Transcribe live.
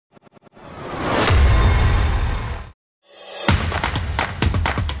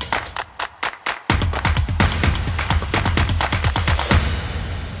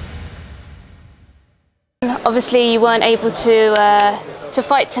Obviously, you weren't able to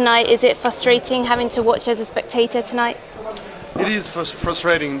fight tonight. Is it frustrating having to watch as a spectator tonight? It is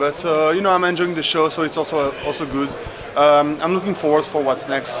frustrating, but I'm enjoying the show, so it's also good. I'm looking forward for what's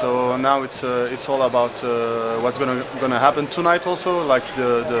next. So now it's all about what's gonna happen tonight. Also, like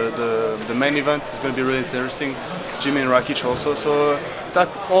the main event is gonna be really interesting. Jimmy and Rakic also. So that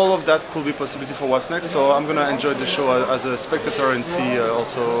all of that could be possibility for what's next. So I'm gonna enjoy the show as a spectator and see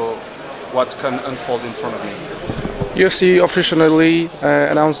also what can unfold in front of me. UFC officially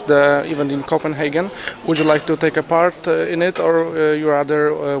announced the event in Copenhagen. Would you like to take a part in it, or you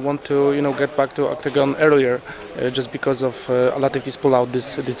rather want to get back to Octagon earlier, just because of Latifi's pull out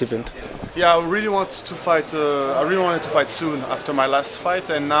this event? Yeah, I really want to fight. I really wanted to fight soon after my last fight,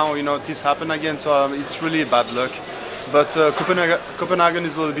 and now this happened again. So it's really bad luck. But Copenhagen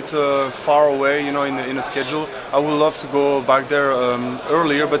is a little bit far away, in the schedule. I would love to go back there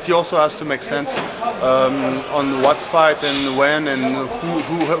earlier, but it also has to make sense on what fight and when, and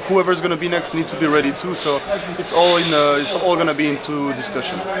whoever's going to be next need to be ready too. So it's all going to be into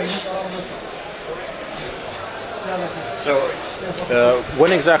discussion. So,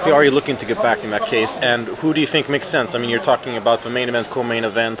 when exactly are you looking to get back in that case, and who do you think makes sense? I mean, you're talking about the main event, co-main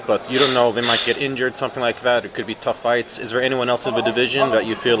event, but you don't know, they might get injured, something like that. It could be tough fights. Is there anyone else in the division that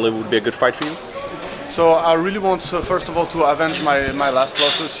you feel it would be a good fight for you? So I really want, first of all, to avenge my last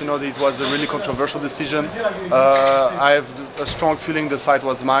losses. It was a really controversial decision. I have a strong feeling the fight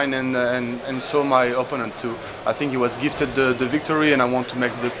was mine, and so my opponent too. I think he was gifted the victory, and I want to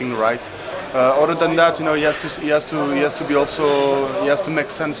make the thing right. Other than that, he has to make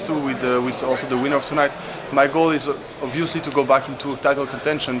sense too with also the winner of tonight. My goal is obviously to go back into title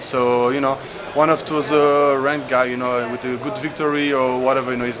contention. So one of those ranked guy, with a good victory or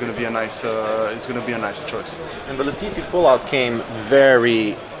whatever, is going to be a nice choice. And the Latifi pullout came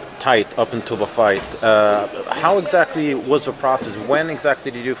very tight up until the fight. How exactly was the process? When exactly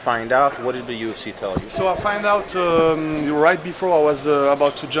did you find out? What did the UFC tell you? So I found out right before I was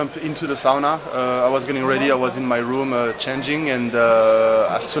about to jump into the sauna. I was getting ready. I was in my room changing, and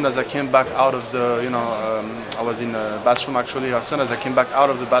as soon as I came back out of the, I was in a bathroom actually. As soon as I came back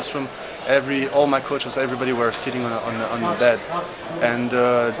out of the bathroom, all my coaches, everybody were sitting on the bed, and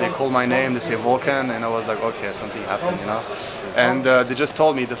they called my name. They say Volkan, and I was like, okay, something happened, And they just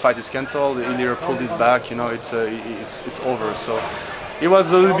told me the fight is cancelled. Ilir pulled his back, it's over. So it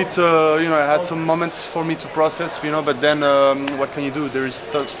was a little bit, I had some moments for me to process, but then what can you do? There is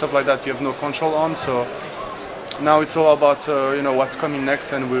stuff like that you have no control on. So now it's all about what's coming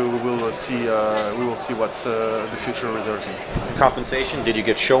next, and we will see. We will see what's the future reserved me. Compensation? Did you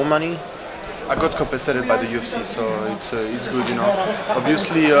get show money? I got compensated by the UFC, so it's good,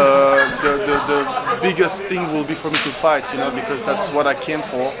 Obviously, the biggest thing will be for me to fight, because that's what I came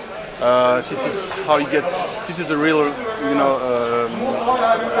for. This is how you get. This is the real,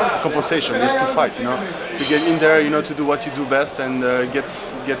 compensation is to fight, to get in there, to do what you do best and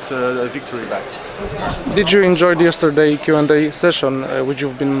get a victory back. Did you enjoy the yesterday Q&A session, which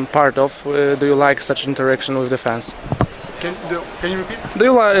you've been part of? Do you like such interaction with the fans? Can you repeat?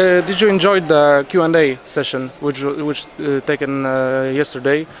 Did you enjoy the Q&A session, which taken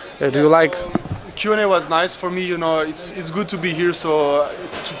yesterday? Do you like? Q&A was nice for me. It's good to be here, so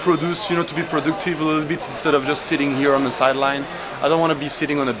to produce, to be productive a little bit instead of just sitting here on the sideline. I don't want to be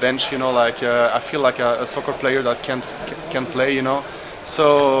sitting on a bench. I feel like a soccer player that can't play.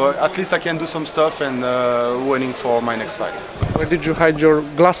 So at least I can do some stuff and waiting for my next fight. Where did you hide your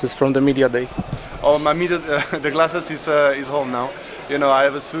glasses from the media day? Oh, my media, the glasses is home now. I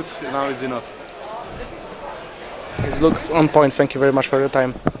have a suit, now it's enough. It looks on point. Thank you very much for your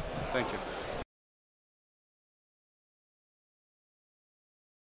time.